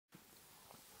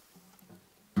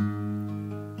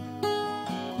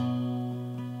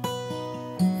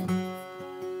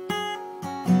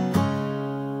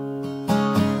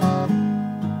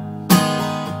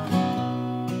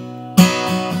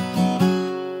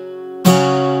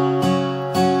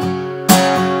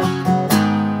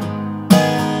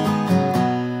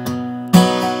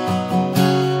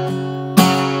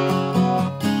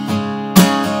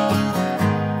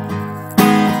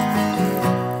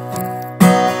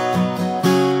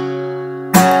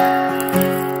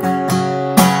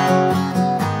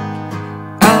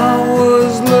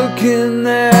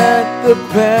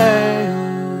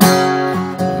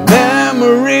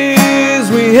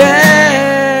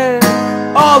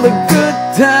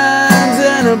times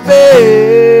in a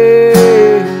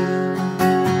bed,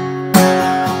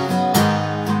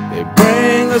 they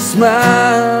bring a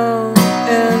smile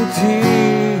and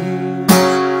tears,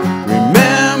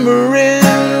 remembering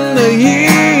the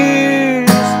years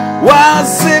while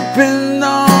sipping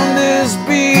on this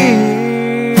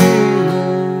beer.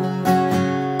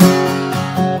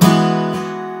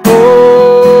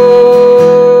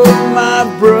 Oh, my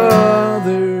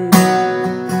brother,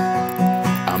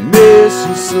 I miss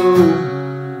you so.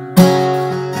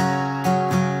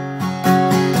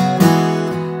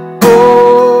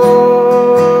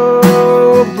 Oh,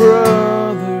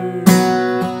 brother,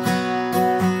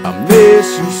 I miss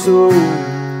you so.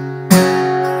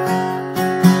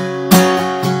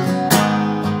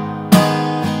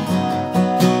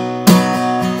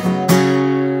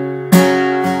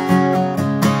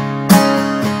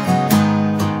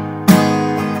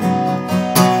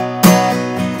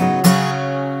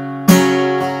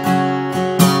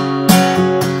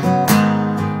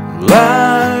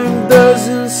 Life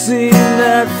doesn't seem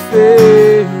that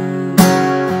fair,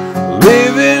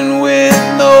 living with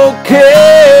no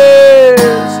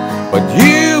cares, but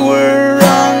you were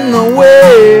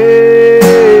unaware.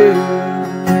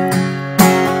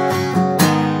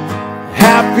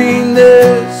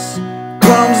 Happiness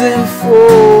comes in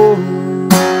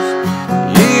force,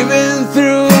 even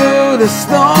through the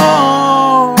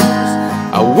storms.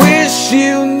 I wish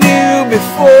you knew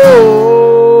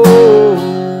before,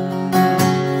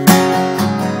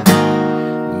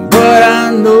 but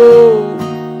I know,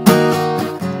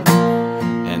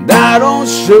 and I don't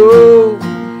show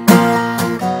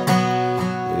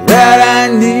that I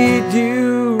need